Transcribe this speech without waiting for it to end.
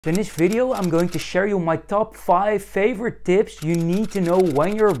So in this video, I'm going to share you my top 5 favorite tips you need to know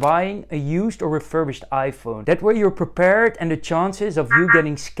when you're buying a used or refurbished iPhone. That way you're prepared and the chances of you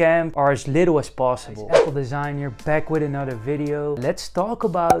getting scammed are as little as possible. AppleDsign here, back with another video. Let's talk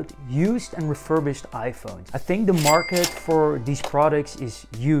about used and refurbished iPhones. I think the market for these products is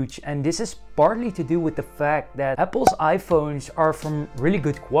huge, and this is partly to do with the fact that Apple's iPhones are from really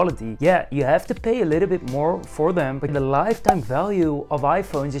good quality. Yeah, you have to pay a little bit more for them, but the lifetime value of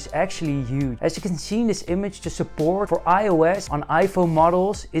iPhones is actually huge. As you can see in this image, the support for iOS on iPhone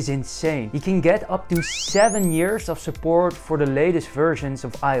models is insane. You can get up to 7 years of support for the latest versions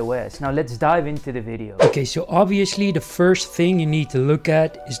of iOS. Now let's dive into the video. Okay, so obviously the first thing you need to look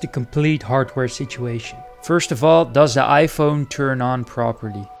at is the complete hardware situation. First of all, does the iPhone turn on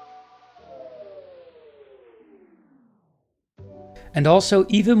properly? And also,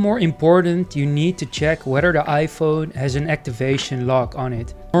 even more important, you need to check whether the iPhone has an activation lock on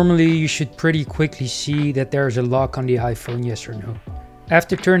it. Normally you should pretty quickly see that there's a lock on the iPhone, yes or no.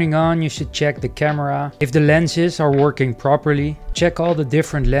 After turning on, you should check the camera. If the lenses are working properly, check all the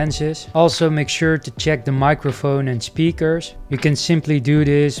different lenses. Also make sure to check the microphone and speakers. You can simply do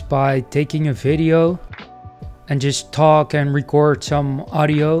this by taking a video and just talk and record some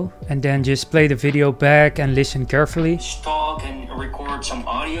audio, and then just play the video back and listen carefully. Just talk and record some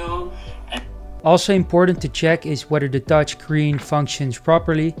audio. Also important to check is whether the touch screen functions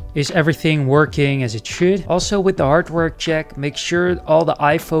properly. Is everything working as it should? Also with the hardware check, make sure all the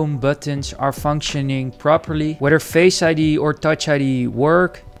iPhone buttons are functioning properly. Whether Face ID or Touch ID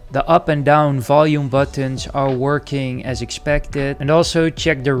work. The up and down volume buttons are working as expected. And also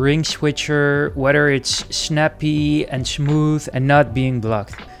check the ring switcher, whether it's snappy and smooth and not being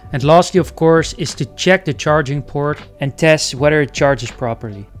blocked. And lastly, of course, is to check the charging port and test whether it charges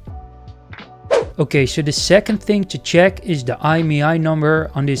properly. Okay, so the second thing to check is the IMEI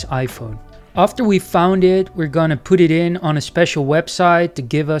number on this iPhone. After we found it, we're gonna put it in on a special website to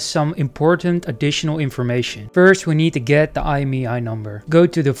give us some important additional information. First, we need to get the IMEI number. Go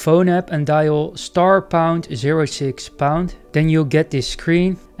to the phone app and dial *#06#. Then you'll get this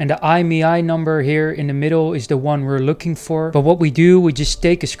screen, and the IMEI number here in the middle is the one we're looking for. But what we do, we just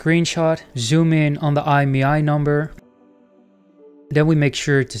take a screenshot, zoom in on the IMEI number. Then we make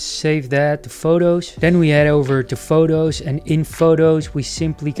sure to save that to photos. Then we head over to photos, and in photos we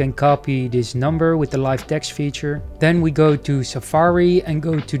simply can copy this number with the live text feature. Then we go to Safari and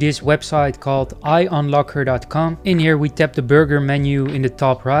go to this website called iUnlocker.com. In here we tap the burger menu in the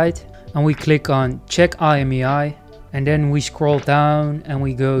top right and we click on check IMEI, and then we scroll down and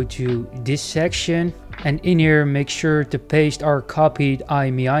we go to this section, and in here make sure to paste our copied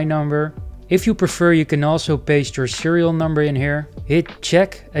IMEI number. If you prefer, you can also paste your serial number in here. Hit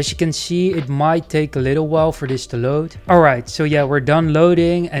check. As you can see, it might take a little while for this to load. Alright, so yeah, we're done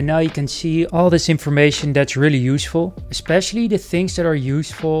loading, and now you can see all this information that's really useful. Especially the things that are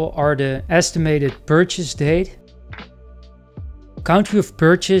useful are the estimated purchase date. Country of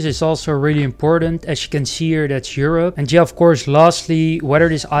purchase is also really important. As you can see here, that's Europe. And yeah, of course, lastly, whether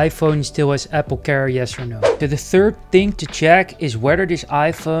this iPhone still has Apple Care, yes or no. So the third thing to check is whether this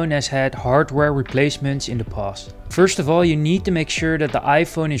iPhone has had hardware replacements in the past. First of all, you need to make sure that the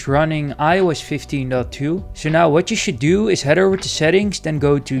iPhone is running iOS 15.2. So now what you should do is head over to settings, then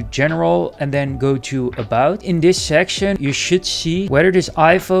go to general, and then go to about. In this section, you should see whether this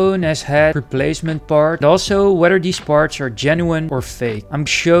iPhone has had replacement parts, and also whether these parts are genuine or fake. I'm gonna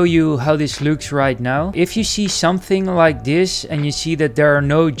show you how this looks right now. If you see something like this and you see that there are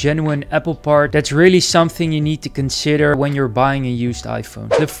no genuine Apple parts, that's really something you need to consider when you're buying a used iPhone.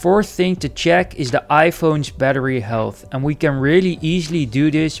 The fourth thing to check is the iPhone's battery health, and we can really easily do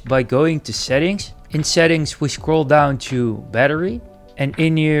this by going to settings. In settings we scroll down to battery, and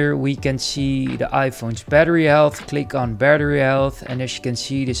in here we can see the iPhone's battery health. Click on battery health, and as you can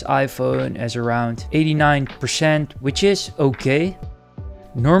see, this iPhone has around 89%, which is okay.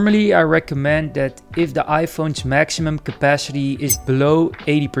 Normally I recommend that if the iPhone's maximum capacity is below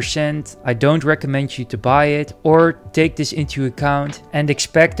 80%, I don't recommend you to buy it, or take this into account and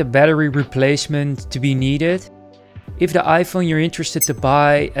expect a battery replacement to be needed. If the iPhone you're interested to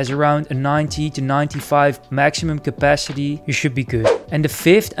buy has around a 90 to 95 maximum capacity, you should be good. And the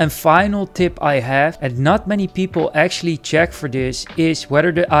fifth and final tip I have, and not many people actually check for this, is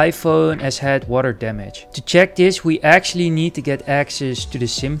whether the iPhone has had water damage. To check this, we actually need to get access to the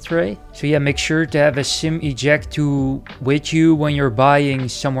SIM tray. So yeah, make sure to have a SIM eject tool with you when you're buying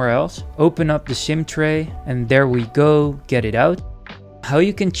somewhere else. Open up the SIM tray, and there we go, get it out. How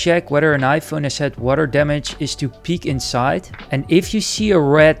you can check whether an iPhone has had water damage is to peek inside. And if you see a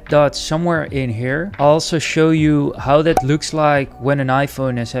red dot somewhere in here, I'll also show you how that looks like when an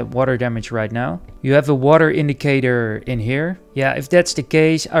iPhone has had water damage right now. You have a water indicator in here. Yeah, if that's the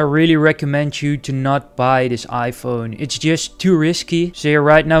case, I really recommend you to not buy this iPhone. It's just too risky. So yeah,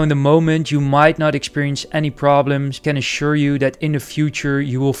 right now in the moment, you might not experience any problems. I can assure you that in the future,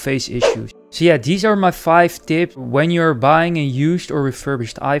 you will face issues. So yeah, these are my 5 tips when you're buying a used or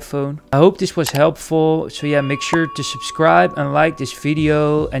refurbished iPhone. I hope this was helpful. So yeah, make sure to subscribe and like this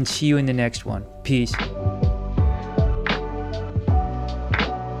video and see you in the next one. Peace.